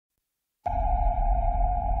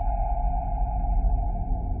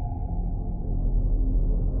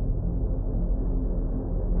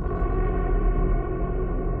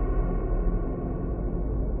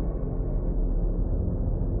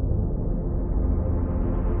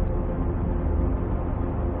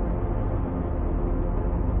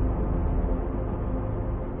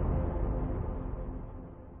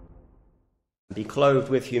clothed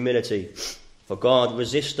with humility. For God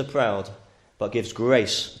resists the proud, but gives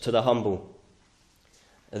grace to the humble.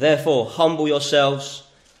 Therefore, humble yourselves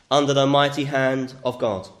under the mighty hand of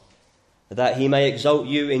God, that he may exalt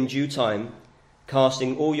you in due time,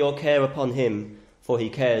 casting all your care upon him, for he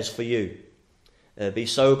cares for you. Be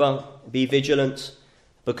sober, be vigilant,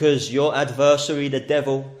 because your adversary, the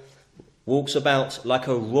devil, walks about like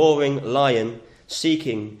a roaring lion,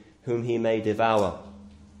 seeking whom he may devour.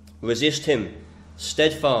 Resist him,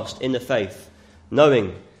 steadfast in the faith,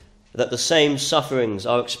 knowing that the same sufferings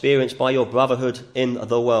are experienced by your brotherhood in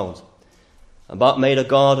the world. But may the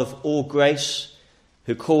God of all grace,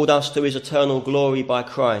 who called us to his eternal glory by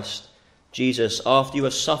Christ Jesus, after you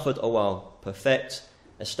have suffered a while, perfect,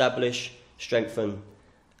 establish, strengthen,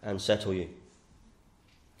 and settle you.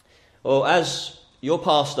 Well, as your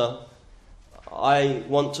pastor, I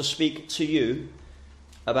want to speak to you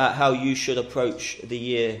about how you should approach the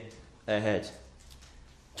year ahead.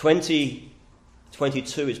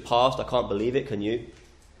 2022 is past. I can't believe it, can you?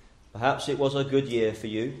 Perhaps it was a good year for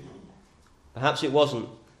you. Perhaps it wasn't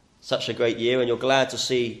such a great year and you're glad to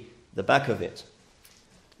see the back of it.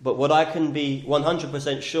 But what I can be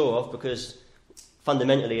 100% sure of, because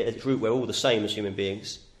fundamentally at its root we're all the same as human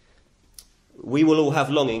beings, we will all have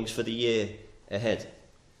longings for the year ahead.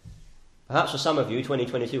 Perhaps for some of you,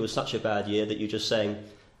 2022 was such a bad year that you're just saying,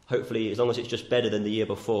 hopefully, as long as it's just better than the year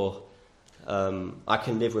before, I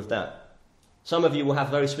can live with that. Some of you will have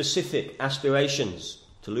very specific aspirations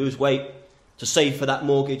to lose weight, to save for that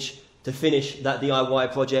mortgage, to finish that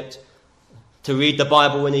DIY project, to read the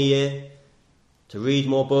Bible in a year, to read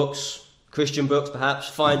more books, Christian books perhaps,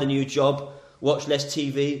 find a new job, watch less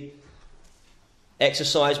TV,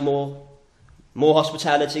 exercise more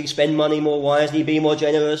hospitality, spend money more wisely, be more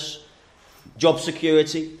generous, job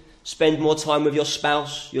security, spend more time with your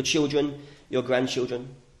spouse, your children, your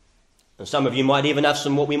grandchildren. And some of you might even have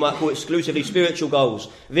some what we might call exclusively spiritual goals,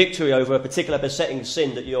 victory over a particular besetting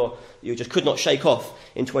sin that you just could not shake off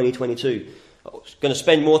in 2022. Going to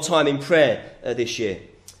spend more time in prayer this year.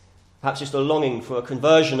 Perhaps it's the longing for a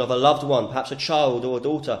conversion of a loved one, perhaps a child or a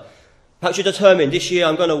daughter. Perhaps you're determined, this year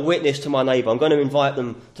I'm going to witness to my neighbour, I'm going to invite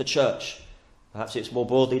them to church. Perhaps it's more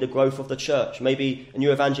broadly the growth of the church, maybe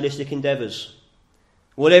new evangelistic endeavours.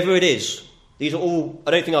 Whatever it is, these are all,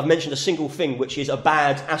 I don't think I've mentioned a single thing which is a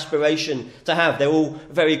bad aspiration to have. They're all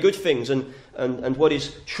very good things, and what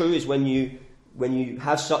is true is when you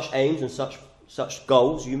have such aims and such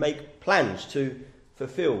goals, you make plans to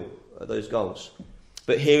fulfil those goals.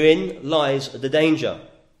 But herein lies the danger.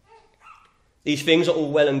 These things are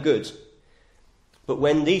all well and good, but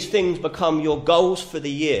when these things become your goals for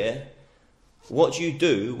the year, what do you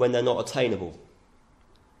do when they're not attainable?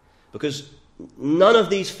 Because none of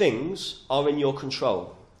these things are in your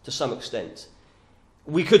control to some extent.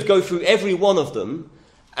 We could go through every one of them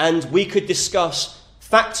and we could discuss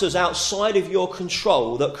factors outside of your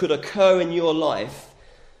control that could occur in your life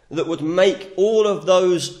that would make all of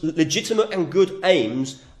those legitimate and good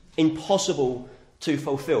aims impossible to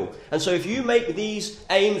fulfill. And so if you make these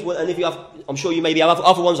aims, and if you have, I'm sure you maybe have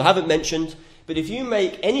other ones I haven't mentioned, but if you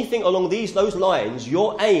make anything along those lines,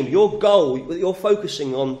 your aim, your goal, that you're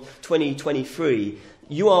focusing on 2023,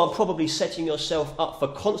 you are probably setting yourself up for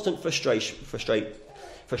constant frustration,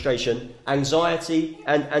 anxiety,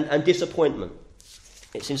 and disappointment.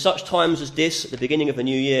 It's in such times as this, at the beginning of a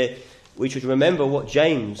new year, we should remember what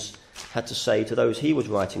James had to say to those he was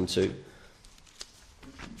writing to.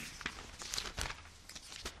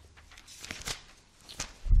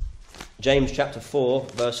 James chapter 4,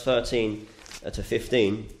 verse 13 to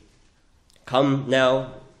 15. Come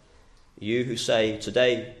now, you who say,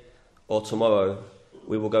 today or tomorrow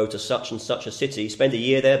we will go to such and such a city, spend a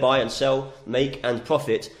year thereby and sell, make and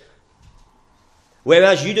profit,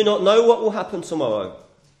 whereas you do not know what will happen tomorrow.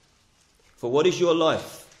 For what is your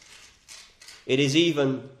life? It is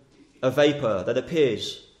even a vapour that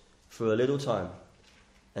appears for a little time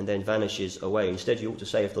and then vanishes away. Instead, you ought to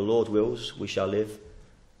say, if the Lord wills, we shall live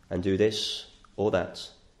and do this or that.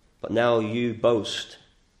 But now you boast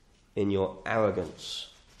in your arrogance.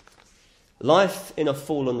 Life in a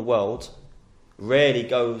fallen world rarely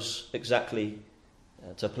goes exactly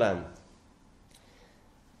to plan.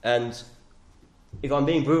 And if I'm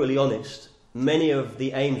being brutally honest, many of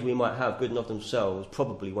the aims we might have, good enough themselves,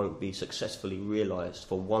 probably won't be successfully realised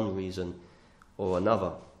for one reason or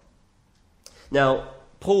another. Now,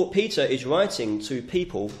 Peter is writing to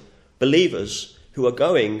people, believers, who are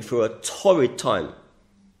going through a torrid time.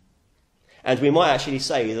 And we might actually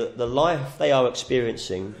say that the life they are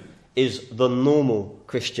experiencing is the normal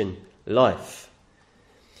Christian life.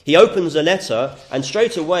 He opens the letter, and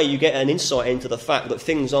straight away you get an insight into the fact that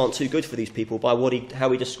things aren't too good for these people by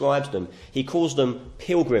how he describes them. He calls them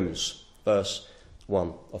pilgrims, verse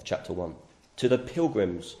 1 of chapter 1. To the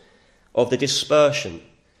pilgrims of the dispersion,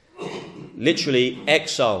 literally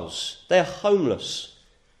exiles. They're homeless.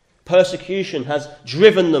 Persecution has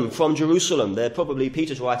driven them from Jerusalem. They're probably,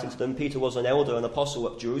 Peter's writing to them. Peter was an elder, an apostle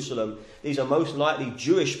at Jerusalem. These are most likely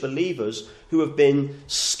Jewish believers who have been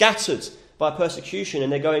scattered by persecution,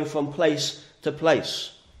 and they're going from place to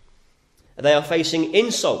place. They are facing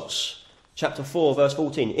insults. Chapter 4, verse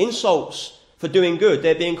 14. Insults for doing good.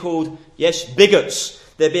 They're being called, yes, bigots.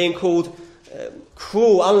 They're being called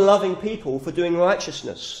cruel, unloving people for doing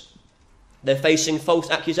righteousness. They're facing false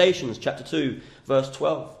accusations. Chapter 2, verse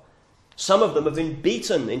 12. Some of them have been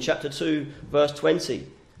beaten in chapter 2, verse 20.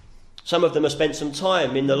 Some of them have spent some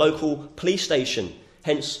time in the local police station.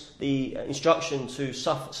 Hence the instruction to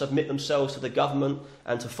submit themselves to the government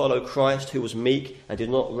and to follow Christ, who was meek and did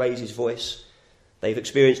not raise his voice. They've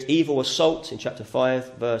experienced evil assault in chapter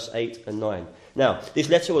 5, verse 8 and 9. Now, this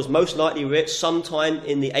letter was most likely written sometime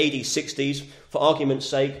in the AD 60s. For argument's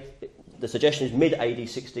sake, the suggestion is mid-AD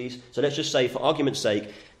 60s. So let's just say, for argument's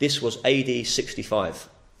sake, this was AD 65.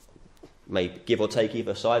 Maybe give or take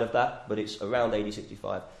either side of that, but it's around AD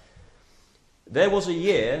 65. There was a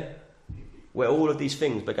year where all of these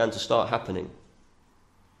things began to start happening.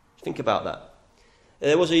 Think about that.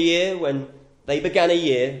 There was a year when they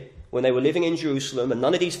were living in Jerusalem, and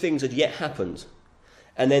none of these things had yet happened.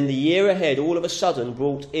 And then the year ahead, all of a sudden,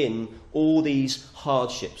 brought in all these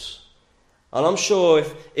hardships. And I'm sure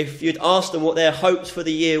if you'd asked them what their hopes for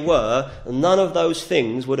the year were, none of those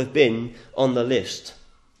things would have been on the list.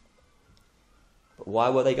 But why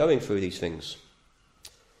were they going through these things?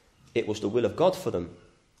 It was the will of God for them.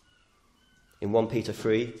 In 1 Peter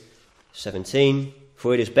 3:17,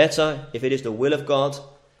 for it is better, if it is the will of God,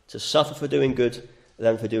 to suffer for doing good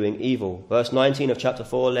than for doing evil. Verse 19 of chapter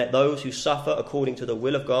 4, let those who suffer according to the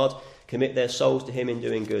will of God commit their souls to him in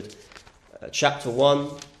doing good. Chapter 1,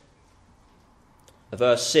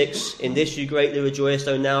 verse 6, in this you greatly rejoice,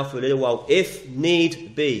 though now for a little while, if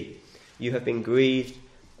need be, you have been grieved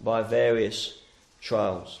by various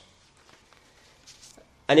trials.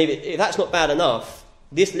 And if that's not bad enough,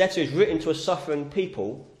 this letter is written to a suffering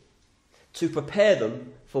people to prepare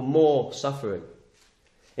them for more suffering.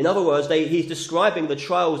 In other words, he's describing the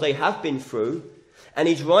trials they have been through, and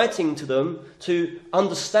he's writing to them to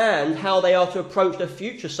understand how they are to approach the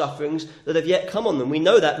future sufferings that have yet come on them. We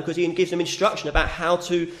know that because he gives them instruction about how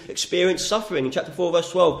to experience suffering. In chapter 4,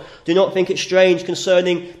 verse 12, do not think it strange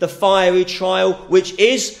concerning the fiery trial which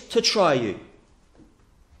is to try you.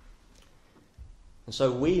 And so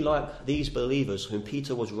we, like these believers whom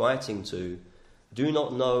Peter was writing to, do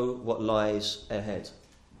not know what lies ahead.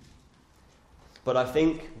 But I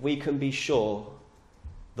think we can be sure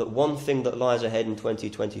that one thing that lies ahead in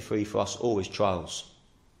 2023 for us all is trials,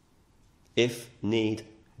 if need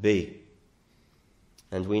be.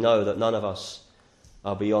 And we know that none of us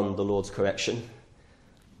are beyond the Lord's correction.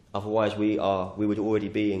 Otherwise we would already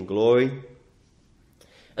be in glory.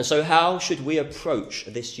 And so how should we approach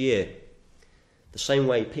this year? The same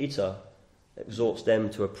way Peter exhorts them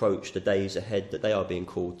to approach the days ahead that they are being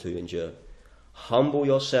called to endure. Humble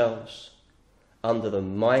yourselves under the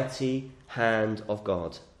mighty hand of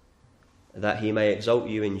God, that he may exalt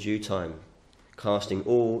you in due time, casting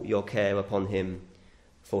all your care upon him,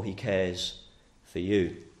 for he cares for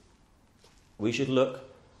you. We should look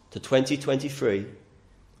to 2023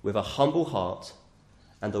 with a humble heart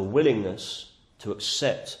and a willingness to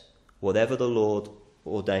accept whatever the Lord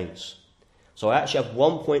ordains. So I actually have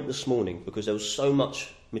one point this morning, because there was so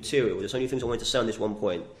much material, there's so many things I wanted to say on this one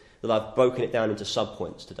point, that I've broken it down into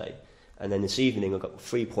sub-points today. And then this evening I've got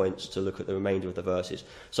 3 points to look at the remainder of the verses.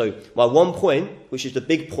 So my one point, which is the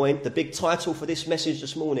big point, the big title for this message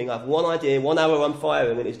this morning, I have one idea, 1 hour I'm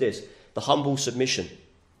firing, and it's this: the humble submission.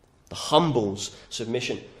 The humble's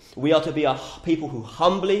submission. We are to be a people who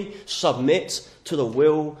humbly submit to the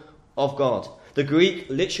will of God. The Greek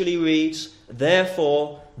literally reads,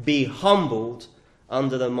 therefore be humbled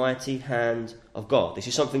under the mighty hand of God. This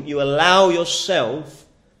is something you allow yourself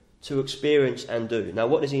to experience and do. Now,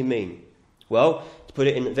 what does he mean? Well, to put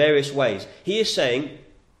it in various ways, he is saying,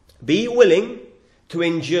 be willing to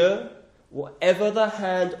endure whatever the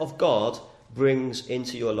hand of God brings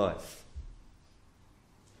into your life.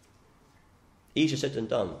 Easier said than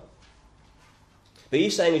done. But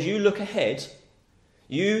he's saying, as you look ahead,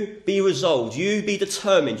 you be resolved, you be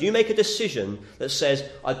determined, you make a decision that says,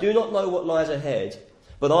 I do not know what lies ahead,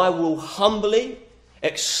 but I will humbly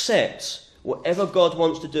accept whatever God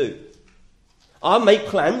wants to do. I'll make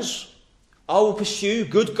plans, I will pursue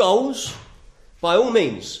good goals, by all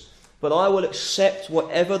means, but I will accept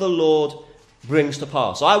whatever the Lord brings to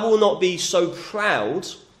pass. I will not be so proud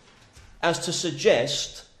as to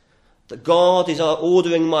suggest that God is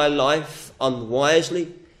ordering my life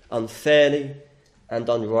unwisely, unfairly, and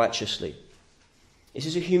unrighteously. This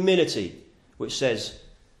is a humility which says,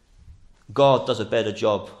 God does a better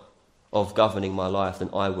job of governing my life than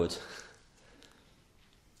I would.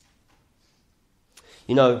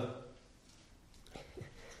 You know,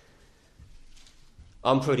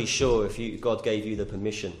 I'm pretty sure if God gave you the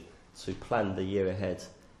permission to plan the year ahead,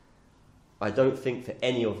 I don't think for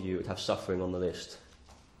any of you would have suffering on the list,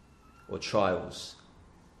 or trials,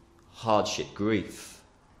 hardship, grief,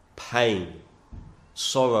 pain,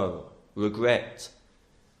 sorrow, regret.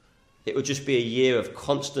 It would just be a year of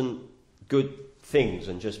constant good things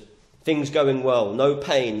and just things going well, no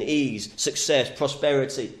pain, ease, success,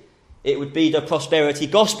 prosperity. It would be the prosperity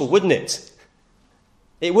gospel, wouldn't it?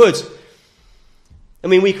 It would. I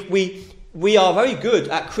mean, we are very good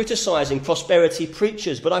at criticising prosperity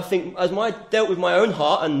preachers, but I think as I dealt with my own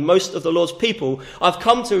heart and most of the Lord's people, I've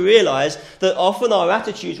come to realise that often our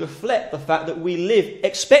attitudes reflect the fact that we live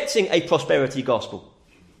expecting a prosperity gospel,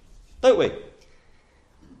 don't we?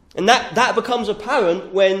 And that becomes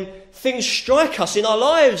apparent when things strike us in our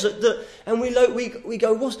lives, and we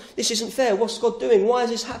go, this isn't fair, what's God doing, why is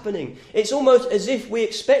this happening? It's almost as if we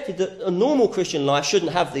expected that a normal Christian life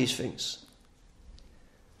shouldn't have these things.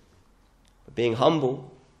 But being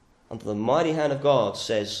humble under the mighty hand of God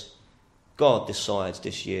says, God decides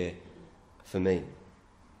this year for me.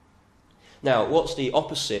 Now, what's the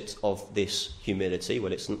opposite of this humility? Well,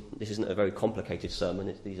 this isn't a very complicated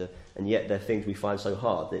sermon, and yet they're things we find so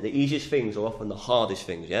hard. The easiest things are often the hardest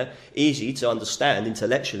things, yeah? Easy to understand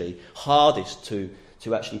intellectually, hardest to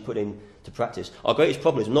actually put into practice. Our greatest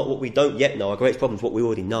problem is not what we don't yet know, our greatest problem is what we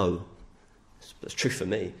already know. That's true for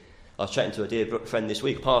me. I was chatting to a dear friend this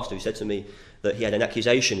week, a pastor, who said to me that he had an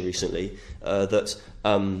accusation recently that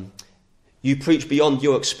you preach beyond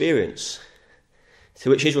your experience. To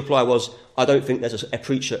which his reply was, I don't think there's a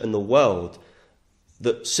preacher in the world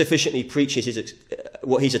that sufficiently preaches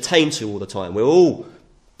what he's attained to all the time. We're all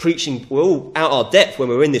preaching, we're all out our depth when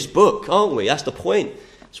we're in this book, aren't we? That's the point.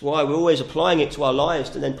 That's why we're always applying it to our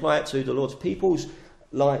lives and then apply it to the Lord's people's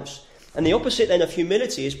lives. And the opposite then of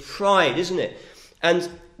humility is pride, isn't it? And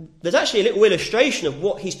there's actually a little illustration of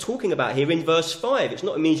what he's talking about here in verse 5. It's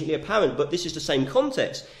not immediately apparent, but this is the same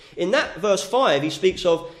context. In that verse 5, he speaks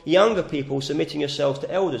of younger people submitting yourselves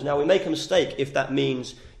to elders. Now, we make a mistake if that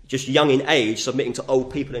means just young in age, submitting to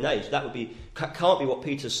old people in age. That can't be what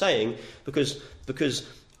Peter's saying, because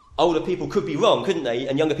older people could be wrong, couldn't they?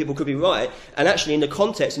 And younger people could be right. And actually, in the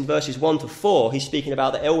context, in verses 1 to 4, he's speaking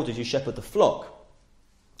about the elders who shepherd the flock.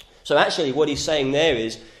 So actually, what he's saying there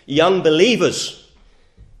is young believers,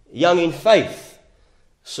 young in faith,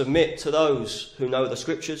 submit to those who know the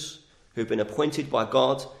scriptures, who've been appointed by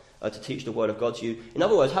God to teach the word of God to you. In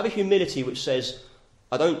other words, have a humility which says,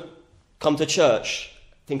 I don't come to church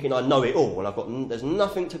thinking I know it all and there's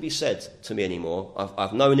nothing to be said to me anymore.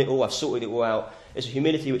 I've known it all, I've sorted it all out. It's a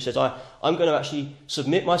humility which says, I'm going to actually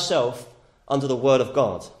submit myself under the word of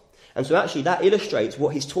God. And so actually that illustrates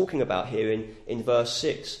what he's talking about here in verse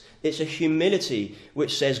 6. It's a humility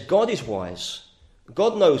which says God is wise,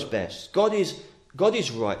 God knows best, God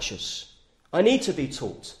is righteous. I need to be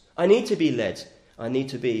taught, I need to be led, I need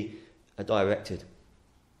to be directed.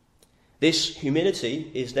 This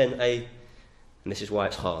humility is then and this is why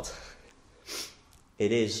it's hard,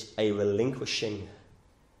 it is a relinquishing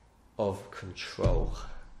of control.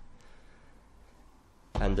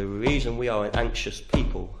 And the reason we are an anxious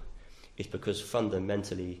people is because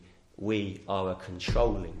fundamentally we are a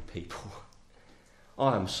controlling people.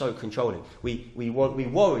 I am so controlling. We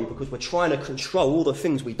worry because we're trying to control all the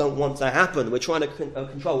things we don't want to happen. We're trying to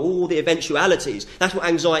control all the eventualities. That's what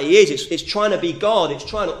anxiety is. It's trying to be God. It's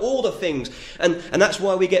trying to all the things. And that's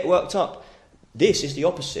why we get worked up. This is the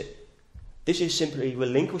opposite. This is simply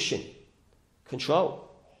relinquishing control.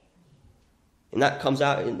 And that comes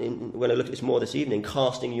out when I look at this more this evening,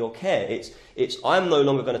 casting your care. It's I'm no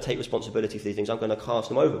longer going to take responsibility for these things. I'm going to cast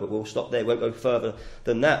them over, but we'll stop there. Won't go further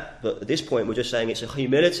than that. But at this point, we're just saying it's a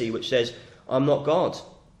humility which says, I'm not God.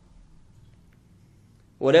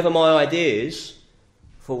 Whatever my idea is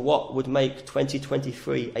for what would make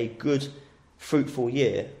 2023 a good, fruitful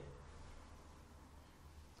year,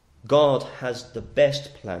 God has the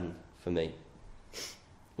best plan for me.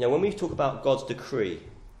 Now, when we talk about God's decree,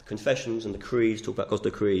 confessions and the creeds talk about God's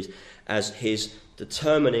decrees as his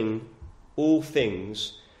determining all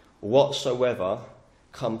things whatsoever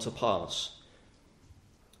come to pass.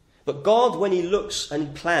 But God, when he looks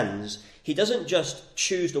and plans, he doesn't just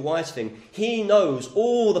choose the wise thing. He knows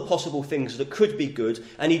all the possible things that could be good,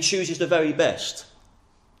 and he chooses the very best.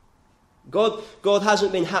 God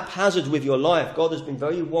hasn't been haphazard with your life. God has been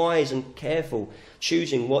very wise and careful,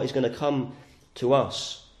 choosing what is going to come to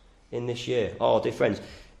us in this year. Oh, dear friends,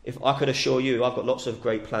 if I could assure you, I've got lots of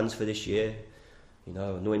great plans for this year.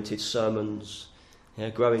 Anointed sermons,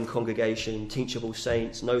 growing congregation, teachable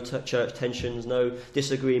saints, no church tensions, no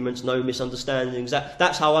disagreements, no misunderstandings.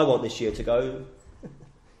 That's how I want this year to go.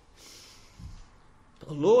 But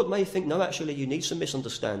the Lord may think, no, actually, you need some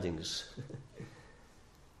misunderstandings.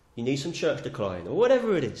 You need some church decline, or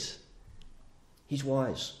whatever it is. He's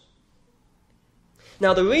wise.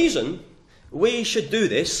 Now, the reason we should do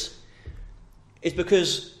this is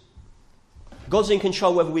because God's in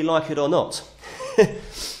control whether we like it or not.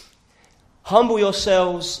 Humble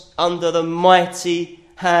yourselves under the mighty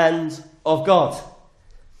hand of God.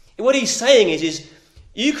 What he's saying is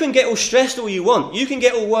you can get all stressed all you want. You can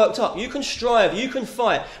get all worked up. You can strive. You can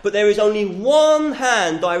fight. But there is only one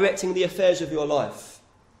hand directing the affairs of your life.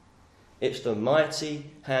 It's the mighty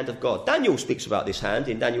hand of God. Daniel speaks about this hand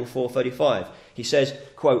in Daniel 4:35. He says,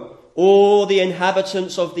 quote, "All the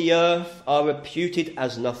inhabitants of the earth are reputed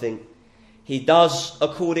as nothing. He does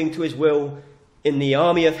according to his will in the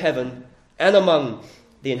army of heaven and among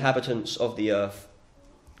the inhabitants of the earth.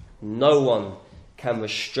 No one can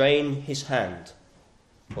restrain his hand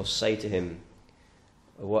or say to him,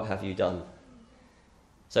 'What have you done?'"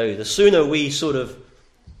 So the sooner we sort of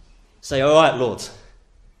say, "All right, Lord,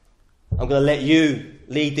 I'm going to let you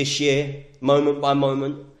lead this year, moment by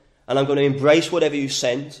moment, and I'm going to embrace whatever you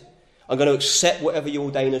send. I'm going to accept whatever you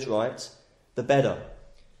ordain as right," the better.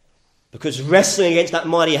 Because wrestling against that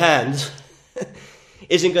mighty hand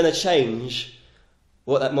isn't going to change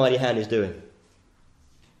what that mighty hand is doing.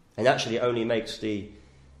 And actually it only makes the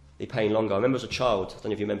pain longer. I remember as a child, I don't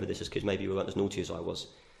know if you remember this as kids, maybe you weren't as naughty as I was.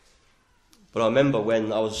 But I remember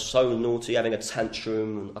when I was so naughty, having a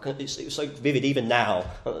tantrum. It was so vivid even now.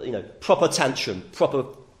 Proper tantrum, proper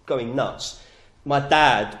going nuts. My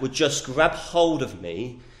dad would just grab hold of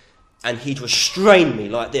me and he'd restrain me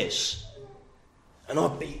like this. And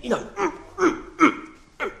I'd be,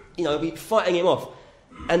 I'd be fighting him off.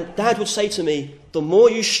 And Dad would say to me, the more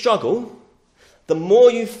you struggle, the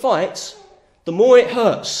more you fight, the more it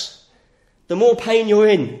hurts, the more pain you're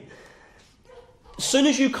in. As soon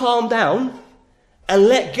as you calm down and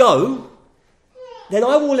let go, then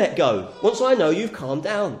I will let go, once I know you've calmed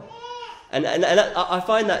down. And I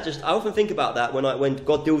find that I often think about that when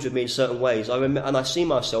God deals with me in certain ways. I remember, and I see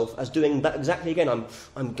myself as doing that exactly again.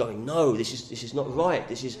 I'm going, no, this is not right.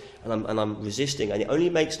 And I'm resisting, and it only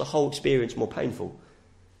makes the whole experience more painful.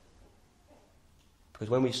 Because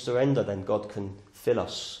when we surrender, then God can fill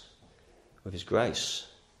us with his grace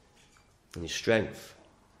and his strength.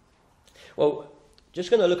 Well, just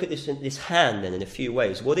going to look at this hand then in a few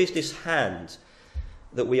ways. What is this hand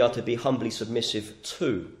that we are to be humbly submissive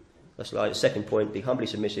to? That's like the second point, be humbly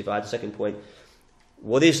submissive. I had the second point.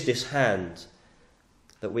 What is this hand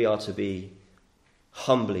that we are to be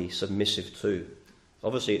humbly submissive to?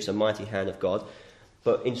 Obviously, it's a mighty hand of God.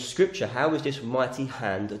 But in Scripture, how is this mighty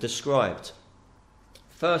hand described?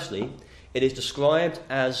 Firstly, it is described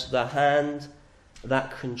as the hand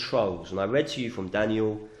that controls. And I read to you from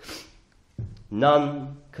Daniel,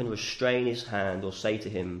 none can restrain his hand or say to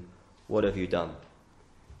him, "What have you done?"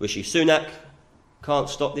 Rishi Sunak can't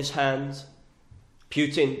stop this hand.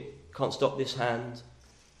 Putin can't stop this hand.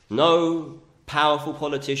 No powerful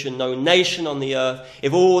politician, no nation on the earth.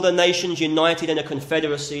 If all the nations united in a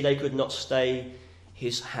confederacy, they could not stay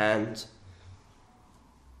his hand.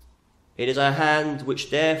 It is a hand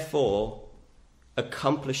which therefore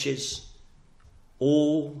accomplishes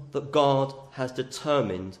all that God has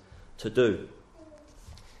determined to do.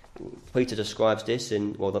 Peter describes this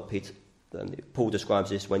Paul describes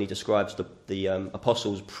this when he describes the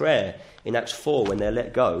apostles' prayer in Acts 4 when they're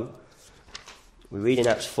let go. We read in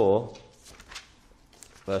Acts 4,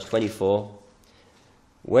 verse 24,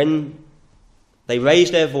 when they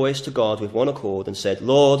raised their voice to God with one accord and said,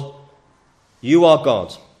 "Lord, you are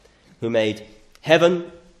God, who made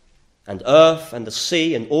heaven and earth and the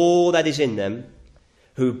sea and all that is in them,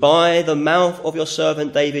 who by the mouth of your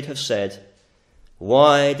servant David have said,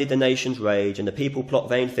 why did the nations rage and the people plot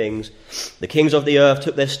vain things? The kings of the earth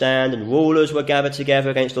took their stand and rulers were gathered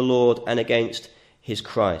together against the Lord and against his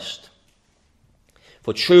Christ.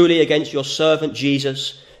 For truly against your servant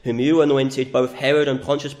Jesus, whom you anointed, both Herod and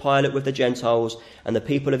Pontius Pilate with the Gentiles and the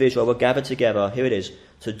people of Israel were gathered together," here it is,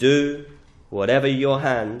 "to do whatever your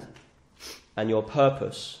hand and your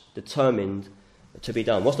purpose determined to be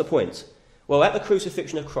done." What's the point? Well, at the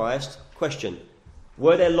crucifixion of Christ, question,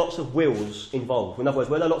 were there lots of wills involved? In other words,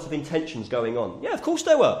 were there lots of intentions going on? Yeah, of course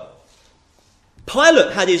there were.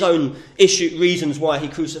 Pilate had his own reasons why he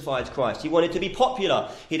crucified Christ. He wanted to be popular.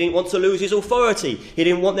 He didn't want to lose his authority. He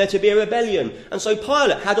didn't want there to be a rebellion. And so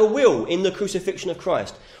Pilate had a will in the crucifixion of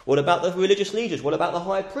Christ. What about the religious leaders? What about the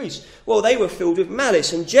high priests? Well, they were filled with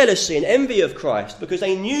malice and jealousy and envy of Christ because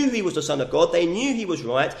they knew he was the Son of God. They knew he was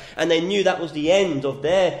right. And they knew that was the end of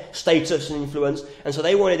their status and influence. And so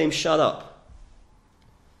they wanted him shut up.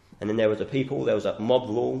 And then there was the people. There was that mob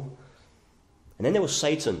rule. And then there was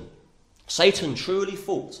Satan. Satan truly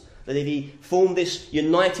thought that if he formed this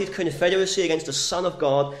united confederacy against the Son of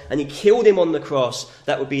God and he killed him on the cross,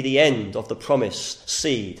 that would be the end of the promised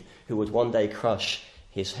seed who would one day crush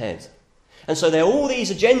his head. And so there are all these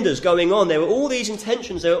agendas going on. There are all these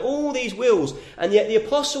intentions. There are all these wills. And yet the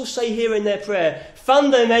apostles say here in their prayer,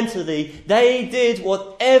 fundamentally, they did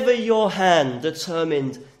whatever your hand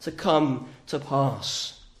determined to come to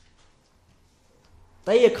pass.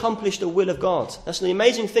 They accomplished the will of God. That's the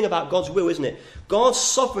amazing thing about God's will, isn't it? God's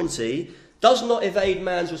sovereignty does not evade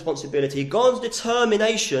man's responsibility. God's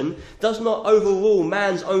determination does not overrule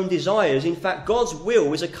man's own desires. In fact, God's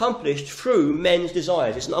will is accomplished through men's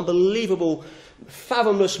desires. It's an unbelievable,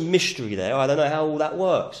 fathomless mystery there. I don't know how all that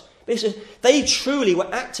works. But they truly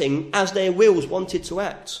were acting as their wills wanted to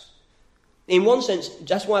act. In one sense,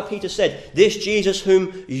 that's why Peter said, this Jesus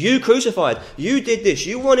whom you crucified, you did this,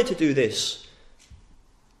 you wanted to do this.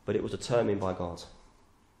 But it was determined by God.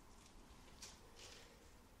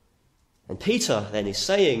 And Peter then is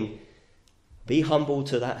saying, be humble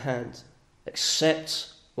to that hand.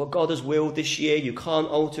 Accept what God has willed this year. You can't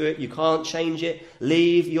alter it. You can't change it.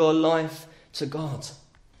 Leave your life to God.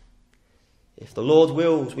 If the Lord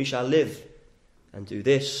wills, we shall live and do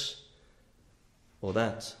this or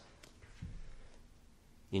that.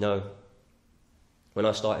 You know, when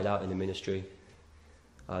I started out in the ministry,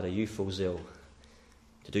 I had a youthful zeal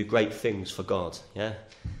to do great things for God, yeah?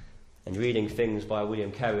 And reading things by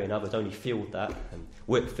William Carey and others only fueled that, and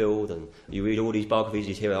Whitfield, and you read all these biographies,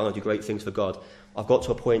 you hear, I want to do great things for God. I've got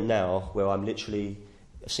to a point now where I've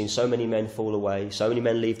seen so many men fall away, so many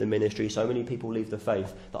men leave the ministry, so many people leave the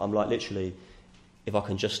faith, that I'm like, literally, if I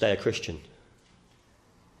can just stay a Christian,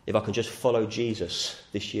 if I can just follow Jesus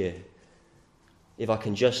this year, if I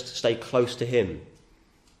can just stay close to him,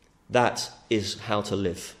 that is how to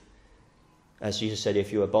live. As Jesus said,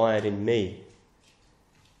 if you abide in me,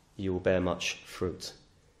 you will bear much fruit.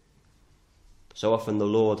 So often the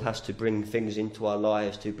Lord has to bring things into our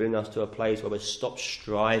lives to bring us to a place where we stop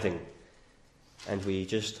striving and we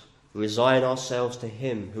just resign ourselves to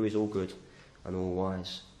him who is all good and all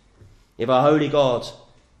wise. If our holy God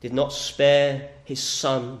did not spare his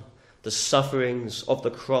Son the sufferings of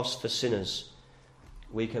the cross for sinners,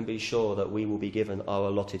 we can be sure that we will be given our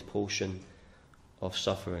allotted portion of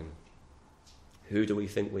suffering. Who do we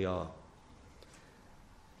think we are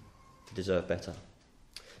to deserve better?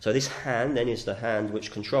 So this hand then is the hand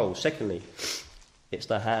which controls. Secondly, it's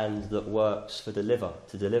the hand that works to deliver.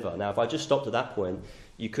 Now, if I just stopped at that point,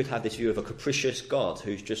 you could have this view of a capricious God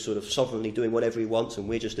who's just sort of sovereignly doing whatever he wants, and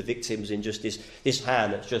we're just the victims in just this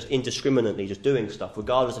hand that's just indiscriminately just doing stuff,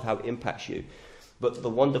 regardless of how it impacts you. But the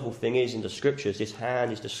wonderful thing is, in the scriptures, this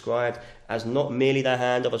hand is described as not merely the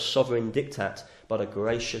hand of a sovereign dictat, but a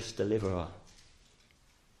gracious deliverer.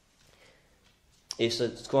 It's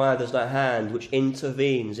described as the hand which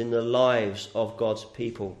intervenes in the lives of God's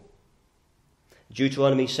people.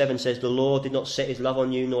 Deuteronomy 7 says, the Lord did not set his love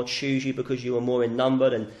on you, nor choose you because you were more in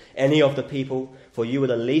number than any of the people, for you were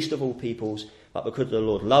the least of all peoples, but because the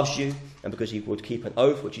Lord loves you, and because he would keep an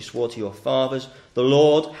oath which he swore to your fathers, the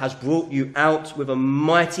Lord has brought you out with a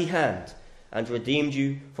mighty hand, and redeemed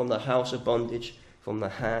you from the house of bondage, from the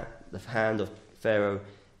hand of Pharaoh,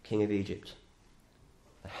 king of Egypt.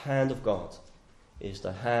 The hand of God is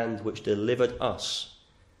the hand which delivered us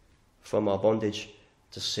from our bondage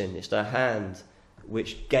to sin. It's the hand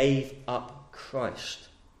which gave up Christ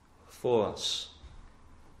for us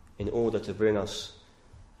in order to bring us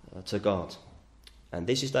to God. And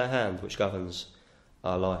this is the hand which governs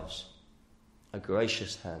our lives. A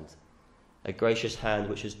gracious hand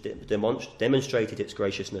which has demonstrated its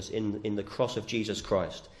graciousness in the cross of Jesus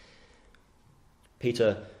Christ.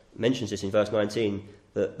 Peter mentions this in verse 19,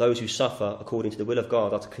 that those who suffer according to the will of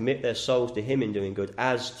God are to commit their souls to him in doing good,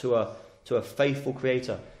 as to a faithful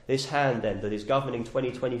creator. This hand then that is governing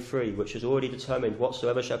 2023, which has already determined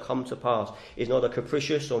whatsoever shall come to pass, is not a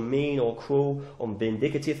capricious or mean or cruel or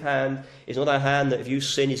vindicative hand. It's not a hand that if you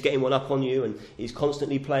sin, he's getting one up on you and he's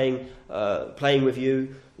constantly playing with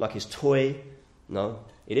you like his toy. No,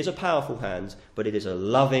 It is a powerful hand, but it is a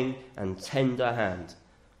loving and tender hand.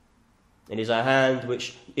 It is a hand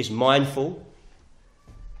which is mindful.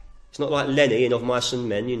 It's not like Lenny in Of Mice and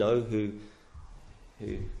Men, who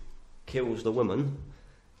kills the woman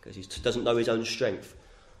because he doesn't know his own strength.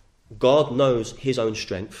 God knows his own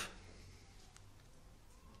strength,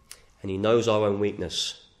 and he knows our own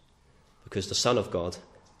weakness, because the Son of God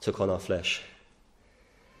took on our flesh.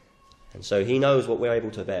 And so he knows what we're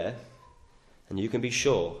able to bear, and you can be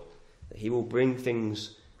sure that he will bring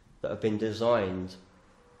things that have been designed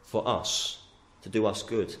for us, to do us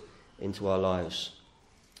good, into our lives.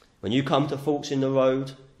 When you come to forks in the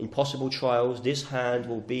road, impossible trials, this hand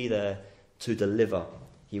will be there to deliver.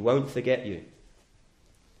 He won't forget you.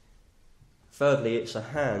 Thirdly, it's a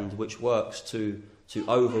hand which works to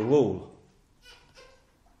overrule.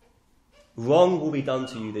 Wrong will be done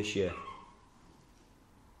to you this year.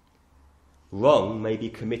 Wrong may be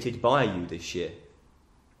committed by you this year.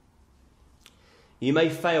 You may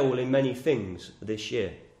fail in many things this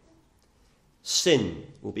year. Sin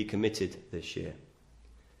will be committed this year.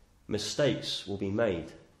 Mistakes will be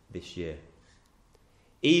made this year.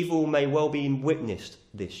 Evil may well be witnessed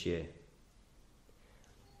this year.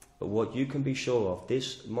 But what you can be sure of,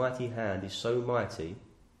 this mighty hand is so mighty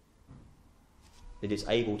that it's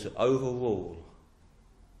able to overrule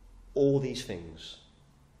all these things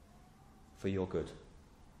for your good.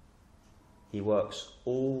 He works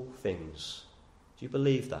all things. Do you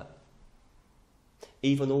believe that?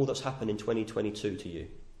 Even all that's happened in 2022 to you.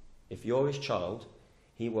 If you're his child,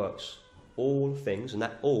 he works all things, and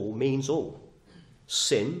that all means all.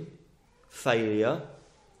 Sin, failure,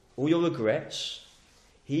 all your regrets.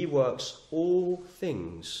 He works all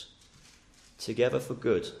things together for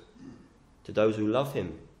good to those who love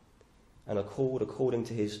him and are called according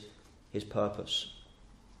to his purpose.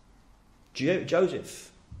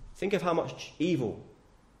 Joseph, think of how much evil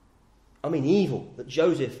that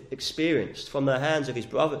Joseph experienced from the hands of his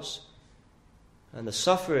brothers, and the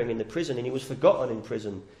suffering in the prison, and he was forgotten in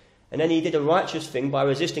prison. And then he did a righteous thing by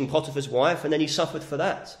resisting Potiphar's wife, and then he suffered for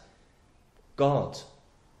that. God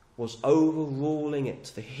was overruling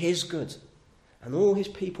it for his good and all his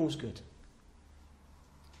people's good.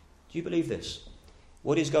 Do you believe this?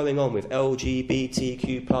 What is going on with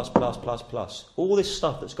LGBTQ++++? All this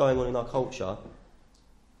stuff that's going on in our culture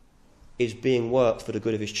is being worked for the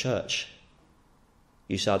good of his church.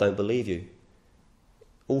 You say, I don't believe you.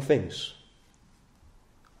 All things.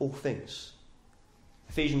 All things.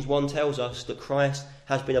 Ephesians 1 tells us that Christ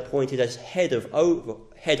has been appointed as head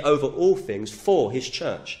over all things for his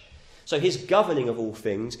church. So his governing of all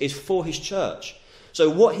things is for his church. So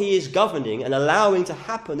what he is governing and allowing to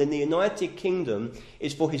happen in the United Kingdom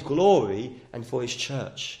is for his glory and for his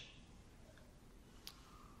church.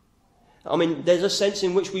 There's a sense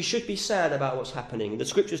in which we should be sad about what's happening. The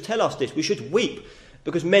scriptures tell us this. We should weep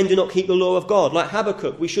because men do not keep the law of God. Like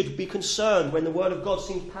Habakkuk, we should be concerned when the word of God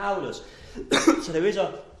seems powerless. So there is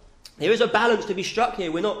a balance to be struck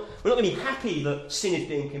here. We're not going to be happy that sin is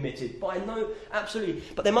being committed. Absolutely.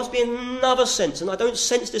 But there must be another sense, and I don't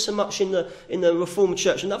sense this so much in the Reformed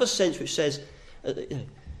Church. Another sense which says,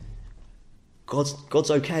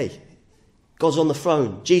 God's okay. God's on the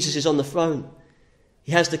throne. Jesus is on the throne.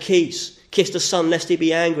 He has the keys. Kiss the Son lest he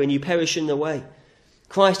be angry and you perish in the way.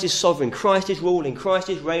 Christ is sovereign. Christ is ruling. Christ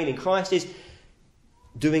is reigning. Christ is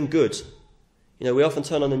doing good. We often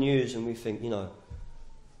turn on the news and we think,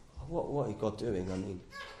 what is God doing?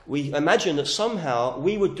 We imagine that somehow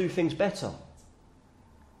we would do things better.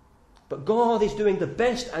 But God is doing the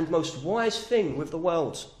best and most wise thing with the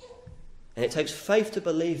world. And it takes faith to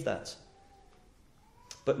believe that.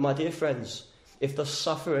 But my dear friends, if the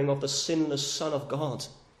suffering of the sinless Son of God,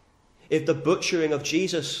 if the butchering of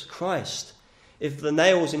Jesus Christ, if the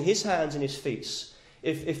nails in his hands and his feet,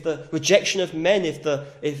 if the rejection of men, if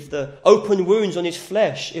the open wounds on his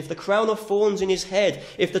flesh, if the crown of thorns in his head,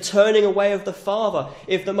 if the turning away of the Father,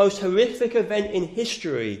 if the most horrific event in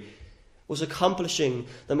history was accomplishing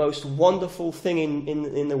the most wonderful thing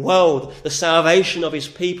in the world, the salvation of his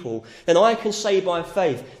people, then I can say by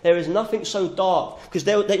faith there is nothing so dark, because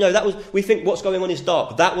we think what's going on is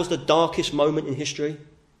dark. That was the darkest moment in history,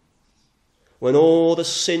 when all the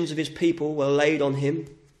sins of his people were laid on him.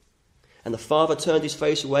 And the Father turned his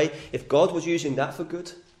face away. If God was using that for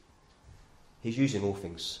good, he's using all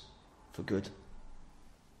things for good.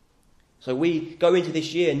 So we go into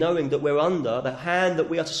this year knowing that we're under the hand that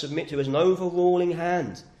we are to submit to as an overruling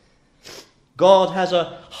hand. God has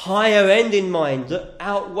a higher end in mind that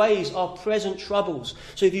outweighs our present troubles.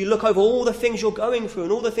 So if you look over all the things you're going through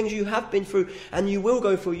and all the things you have been through and you will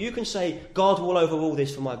go through, you can say, God will overrule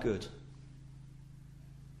this for my good.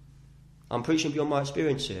 I'm preaching beyond my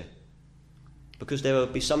experience here. Because there will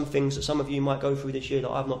be some things that some of you might go through this year that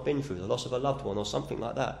I've not been through, the loss of a loved one or something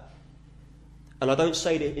like that. And I don't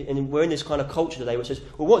say that, and we're in this kind of culture today which says,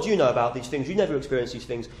 well, what do you know about these things? You never experienced these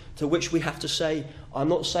things. To which we have to say, I'm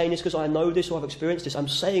not saying this because I know this or I've experienced this. I'm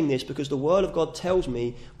saying this because the Word of God tells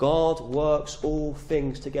me God works all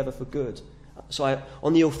things together for good. So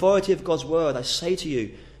on the authority of God's Word, I say to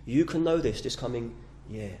you, you can know this coming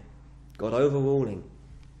year. God overruling.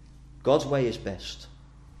 God's way is best.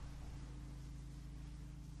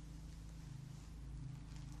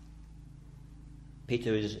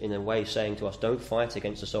 Peter is in a way saying to us, don't fight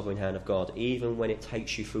against the sovereign hand of God, even when it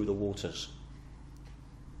takes you through the waters.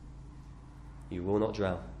 You will not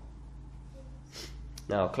drown.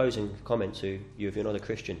 Now, a closing comment to you if you're not a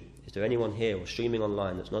Christian. Is there anyone here or streaming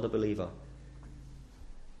online that's not a believer?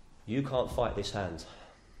 You can't fight this hand.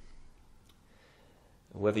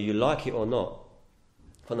 Whether you like it or not,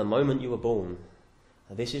 from the moment you were born,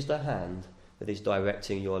 this is the hand that is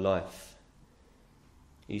directing your life.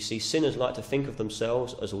 You see, sinners like to think of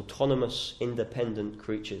themselves as autonomous, independent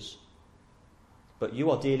creatures. But you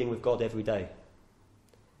are dealing with God every day.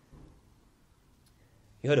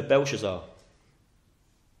 You heard of Belshazzar.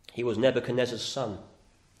 He was Nebuchadnezzar's son.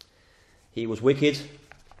 He was wicked.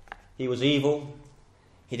 He was evil.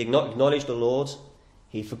 He did not acknowledge the Lord.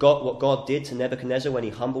 He forgot what God did to Nebuchadnezzar when he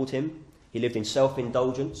humbled him. He lived in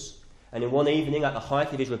self-indulgence. And in one evening, at the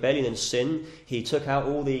height of his rebellion and sin, he took out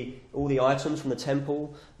all the items from the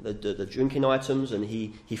temple, the drinking items, and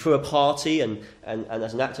he threw a party, and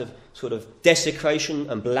as an act of sort of desecration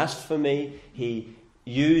and blasphemy, he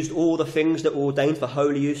used all the things that were ordained for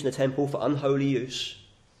holy use in the temple for unholy use.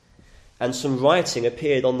 And some writing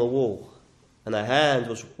appeared on the wall, and a hand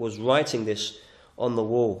was writing this on the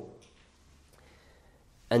wall.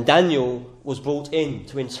 And Daniel was brought in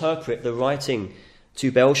to interpret the writing to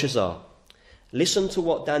Belshazzar. Listen to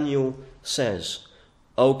what Daniel says.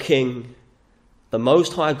 O king, the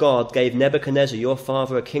Most High God gave Nebuchadnezzar your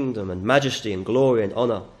father a kingdom and majesty and glory and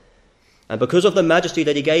honour. And because of the majesty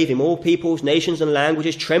that he gave him, all peoples, nations and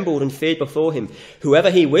languages trembled and feared before him. Whoever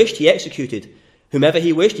he wished, he executed. Whomever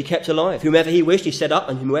he wished, he kept alive. Whomever he wished, he set up,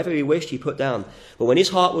 and whomever he wished, he put down. But when his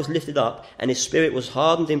heart was lifted up and his spirit was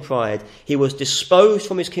hardened in pride, he was disposed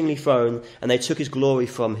from his kingly throne, and they took his glory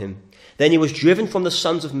from him. Then he was driven from the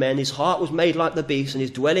sons of men. His heart was made like the beasts, and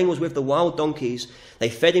his dwelling was with the wild donkeys. They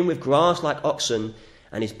fed him with grass like oxen,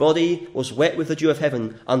 and his body was wet with the dew of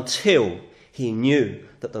heaven, until he knew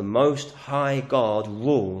that the Most High God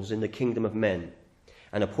rules in the kingdom of men,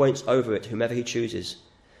 and appoints over it whomever he chooses.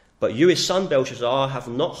 But you, his son Belshazzar, have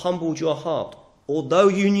not humbled your heart, although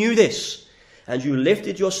you knew this, and you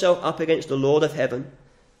lifted yourself up against the Lord of heaven.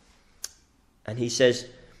 And he says,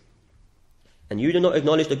 and you do not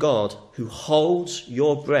acknowledge the God who holds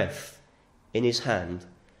your breath in his hand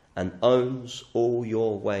and owns all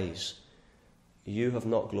your ways. You have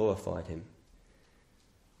not glorified him.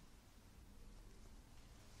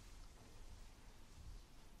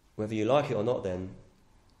 Whether you like it or not, then,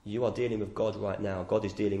 you are dealing with God right now. God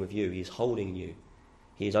is dealing with you. He is holding you.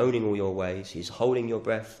 He is owning all your ways. He is holding your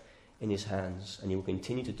breath in his hands, and he will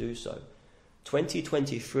continue to do so.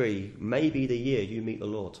 2023 may be the year you meet the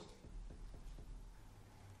Lord.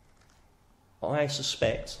 I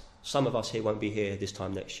suspect some of us here won't be here this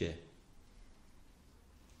time next year.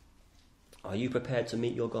 Are you prepared to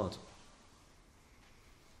meet your God?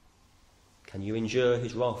 Can you endure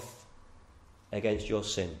his wrath against your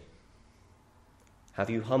sin?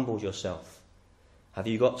 Have you humbled yourself? Have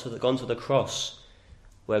you gone to the cross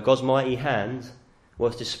where God's mighty hand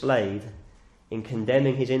was displayed in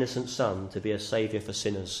condemning his innocent son to be a saviour for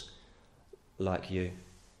sinners like you?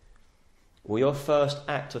 Will your first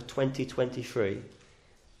act of 2023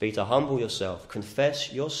 be to humble yourself,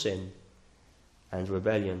 confess your sin and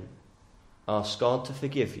rebellion, ask God to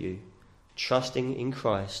forgive you, trusting in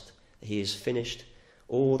Christ that he has finished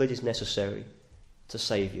all that is necessary to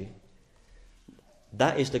save you?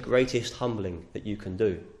 That is the greatest humbling that you can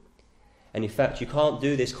do. And in fact, you can't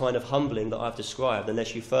do this kind of humbling that I've described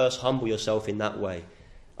unless you first humble yourself in that way.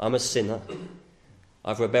 I'm a sinner.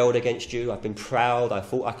 I've rebelled against you. I've been proud. I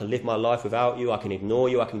thought I can live my life without you. I can ignore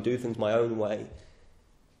you. I can do things my own way.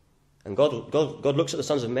 And God looks at the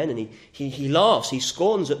sons of men and he laughs. He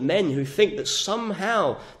scorns at men who think that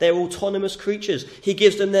somehow they're autonomous creatures. He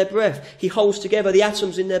gives them their breath. He holds together the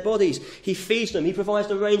atoms in their bodies. He feeds them. He provides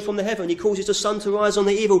the rain from the heaven. He causes the sun to rise on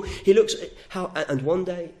the evil. He looks at how, and one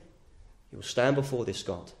day you will stand before this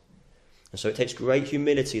God. And so it takes great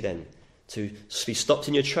humility then to be stopped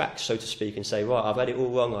in your tracks, so to speak, and say, right, I've had it all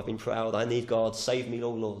wrong. I've been proud. I need God. Save me, oh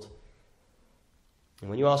Lord. And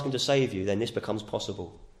when you ask him to save you, then this becomes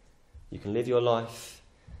possible. You can live your life.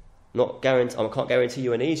 I can't guarantee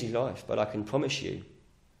you an easy life, but I can promise you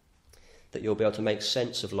that you'll be able to make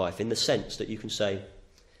sense of life, in the sense that you can say,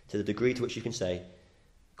 to the degree to which you can say,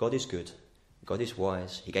 God is good, God is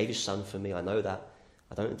wise, he gave his son for me, I know that,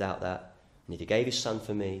 I don't doubt that, and if he gave his son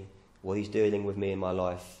for me, what he's doing with me in my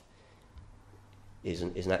life is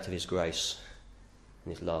an act of his grace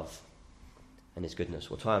and his love and his goodness.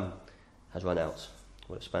 Well, time has run out.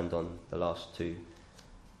 We'll expand on the last two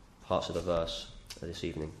parts of the verse this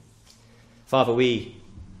evening. Father, we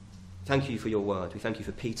thank you for your word. We thank you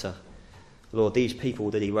for Peter. Lord, these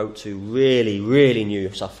people that he wrote to really, really knew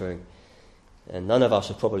of suffering. And none of us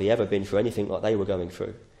have probably ever been through anything like they were going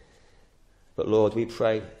through. But Lord, we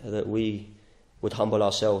pray that we would humble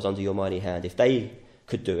ourselves under your mighty hand. If they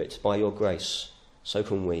could do it by your grace, so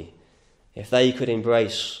can we. If they could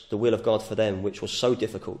embrace the will of God for them, which was so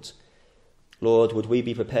difficult, Lord, would we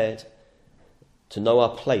be prepared to know our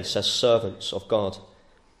place as servants of God?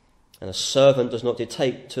 And a servant does not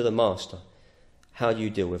dictate to the master how you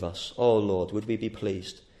deal with us. Oh Lord, would we be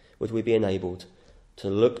pleased? Would we be enabled to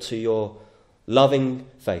look to your loving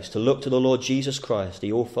face, to look to the Lord Jesus Christ,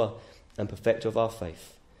 the author and perfecter of our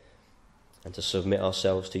faith, and to submit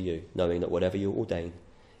ourselves to you, knowing that whatever you ordain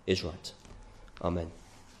is right. Amen.